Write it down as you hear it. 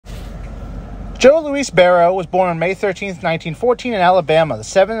Joe Louis Barrow was born on May 13, 1914 in Alabama, the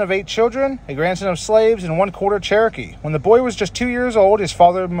seventh of 8 children, a grandson of slaves, and one-quarter Cherokee. When the boy was just 2 years old, his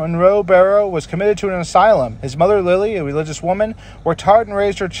father, Monroe Barrow, was committed to an asylum. His mother, Lily, a religious woman, worked hard and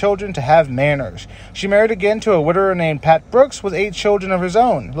raised her children to have manners. She married again to a widower named Pat Brooks with 8 children of his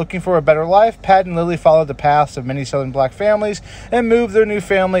own. Looking for a better life, Pat and Lily followed the paths of many Southern black families and moved their new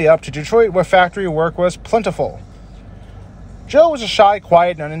family up to Detroit, where factory work was plentiful. Joe was a shy,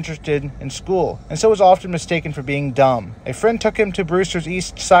 quiet, and uninterested in school, and so was often mistaken for being dumb. A friend took him to Brewster's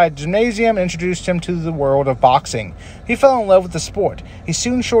East Side Gymnasium and introduced him to the world of boxing. He fell in love with the sport. He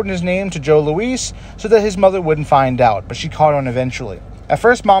soon shortened his name to Joe Louis so that his mother wouldn't find out, but she caught on eventually. At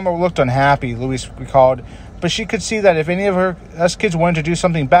first, Mama looked unhappy, Louis recalled, but she could see that if any of us kids wanted to do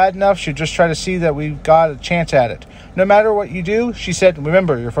something bad enough, she'd just try to see that we got a chance at it. No matter what you do, she said,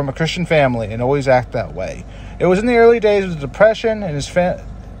 remember, you're from a Christian family and always act that way. It was in the early days of the Depression, and his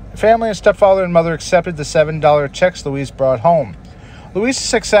family and stepfather and mother accepted the $7 checks Louis brought home. Louis'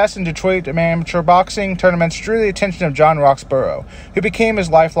 success in Detroit amateur boxing tournaments drew the attention of John Roxborough, who became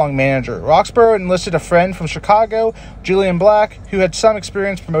his lifelong manager. Roxborough enlisted a friend from Chicago, Julian Black, who had some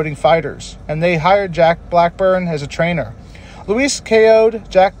experience promoting fighters, and they hired Jack Blackburn as a trainer. Louis KO'd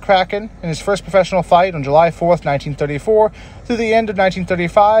Jack Kraken in his first professional fight on July 4, 1934. Through the end of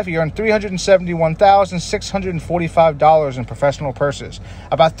 1935, he earned $371,645 in professional purses,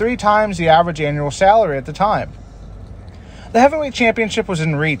 about 3 times the average annual salary at the time. The heavyweight championship was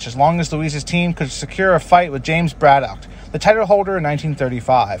in reach as long as Louis's team could secure a fight with James Braddock, the title holder in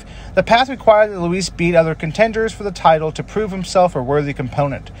 1935. The path required that Louis beat other contenders for the title to prove himself a worthy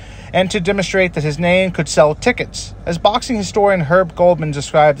component, and to demonstrate that his name could sell tickets. As boxing historian Herb Goldman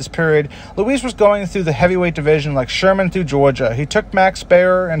described this period, Louis was going through the heavyweight division like Sherman through Georgia. He took Max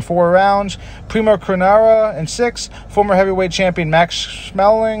Baer in 4 rounds, Primo Carnera in 6. Former heavyweight champion Max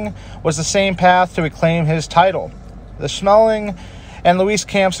Schmeling was the same path to reclaim his title. The Schmeling and Louis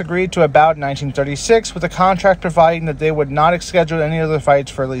camps agreed to a bout in 1936, with a contract providing that they would not schedule any other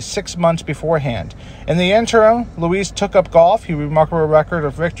fights for at least 6 months beforehand. In the interim, Louis took up golf, whose remarkable record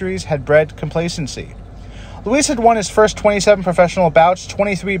of victories had bred complacency. Louis had won his first 27 professional bouts,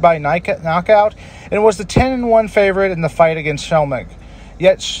 23 by knockout, and was the 10-1 favorite in the fight against Schmeling.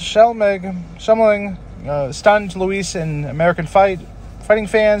 Yet Schmeling stunned Louis and American fighting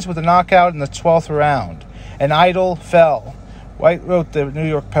fans with a knockout in the 12th round. An idol fell, White wrote the New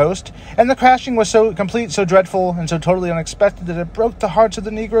York Post, and the crashing was so complete, so dreadful, and so totally unexpected that it broke the hearts of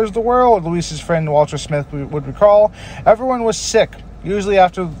the Negroes of the world, Louis's friend Walter Smith would recall. Everyone was sick. Usually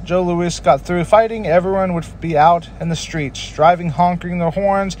after Joe Louis got through fighting, everyone would be out in the streets, driving, honking their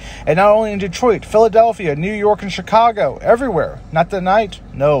horns, and not only in Detroit, Philadelphia, New York, and Chicago, everywhere. Not the night?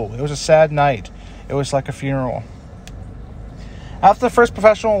 No, it was a sad night. It was like a funeral. After the first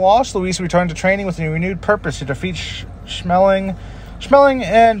professional loss, Louis returned to training with a renewed purpose to defeat Schmeling. Schmeling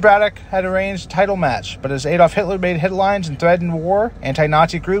and Braddock had arranged a title match, but as Adolph Hitler made headlines and threatened war,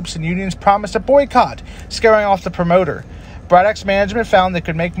 anti-Nazi groups and unions promised a boycott, scaring off the promoter. Braddock's management found they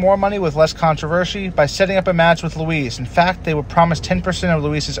could make more money with less controversy by setting up a match with Louis. In fact, they would promise 10% of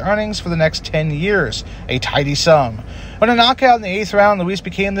Louis's earnings for the next 10 years, a tidy sum. When a knockout in the 8th round, Louis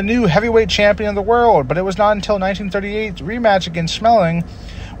became the new heavyweight champion of the world, but it was not until 1938's rematch against Schmeling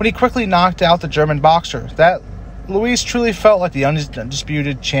when he quickly knocked out the German boxer that Louis truly felt like the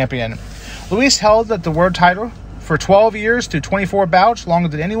undisputed champion. Louis held that the world title for 12 years through 24 bouts, longer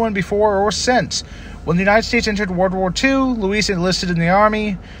than anyone before or since. When the United States entered World War II, Louis enlisted in the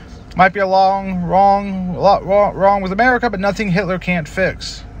Army. Might be a lot wrong with America, but nothing Hitler can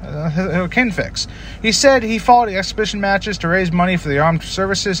fix. He said he fought exhibition matches to raise money for the armed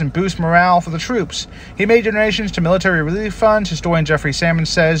services and boost morale for the troops. He made donations to military relief funds. Historian Jeffrey Salmon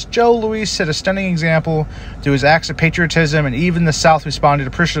says Joe Louis set a stunning example through his acts of patriotism, and even the South responded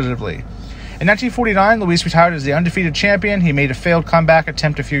appreciatively. In 1949, Louis retired as the undefeated champion. He made a failed comeback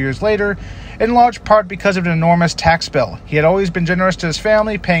attempt a few years later, in large part because of an enormous tax bill. He had always been generous to his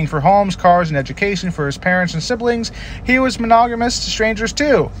family, paying for homes, cars, and education for his parents and siblings. He was monogamous to strangers,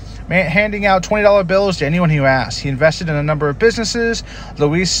 too, handing out $20 bills to anyone who asked. He invested in a number of businesses: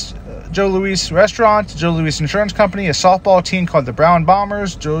 Joe Louis Restaurant, Joe Louis Insurance Company, a softball team called the Brown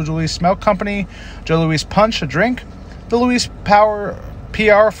Bombers, Joe Louis Milk Company, Joe Louis Punch, a drink, the Louis Power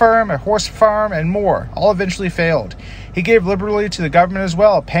PR firm, a horse farm, and more. All eventually failed. He gave liberally to the government as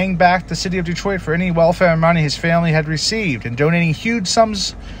well, paying back the city of Detroit for any welfare money his family had received, and donating huge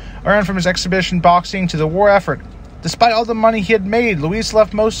sums earned from his exhibition boxing to the war effort. Despite all the money he had made, Louis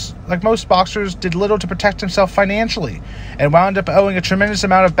like most boxers, did little to protect himself financially, and wound up owing a tremendous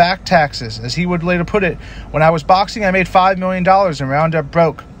amount of back taxes. As he would later put it, "When I was boxing, I made $5 million and wound up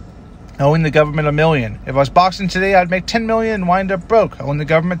broke." Owing the government $1 million. If I was boxing today, I'd make $10 million and wind up broke. Owing the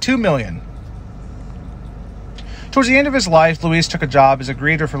government $2 million. Towards the end of his life, Luis took a job as a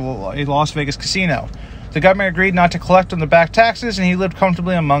greeter for a Las Vegas casino. The government agreed not to collect on the back taxes, and he lived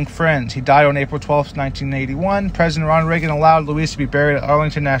comfortably among friends. He died on April 12, 1981. President Ronald Reagan allowed Luis to be buried at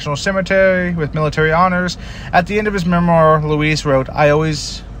Arlington National Cemetery with military honors. At the end of his memoir, Luis wrote, I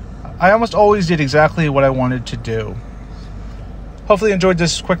almost always did exactly what I wanted to do. Hopefully you enjoyed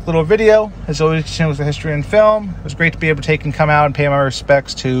this quick little video. As always, continue with the history and film. It was great to be able to come out and pay my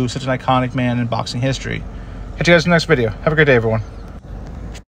respects to such an iconic man in boxing history. Catch you guys in the next video. Have a great day, everyone.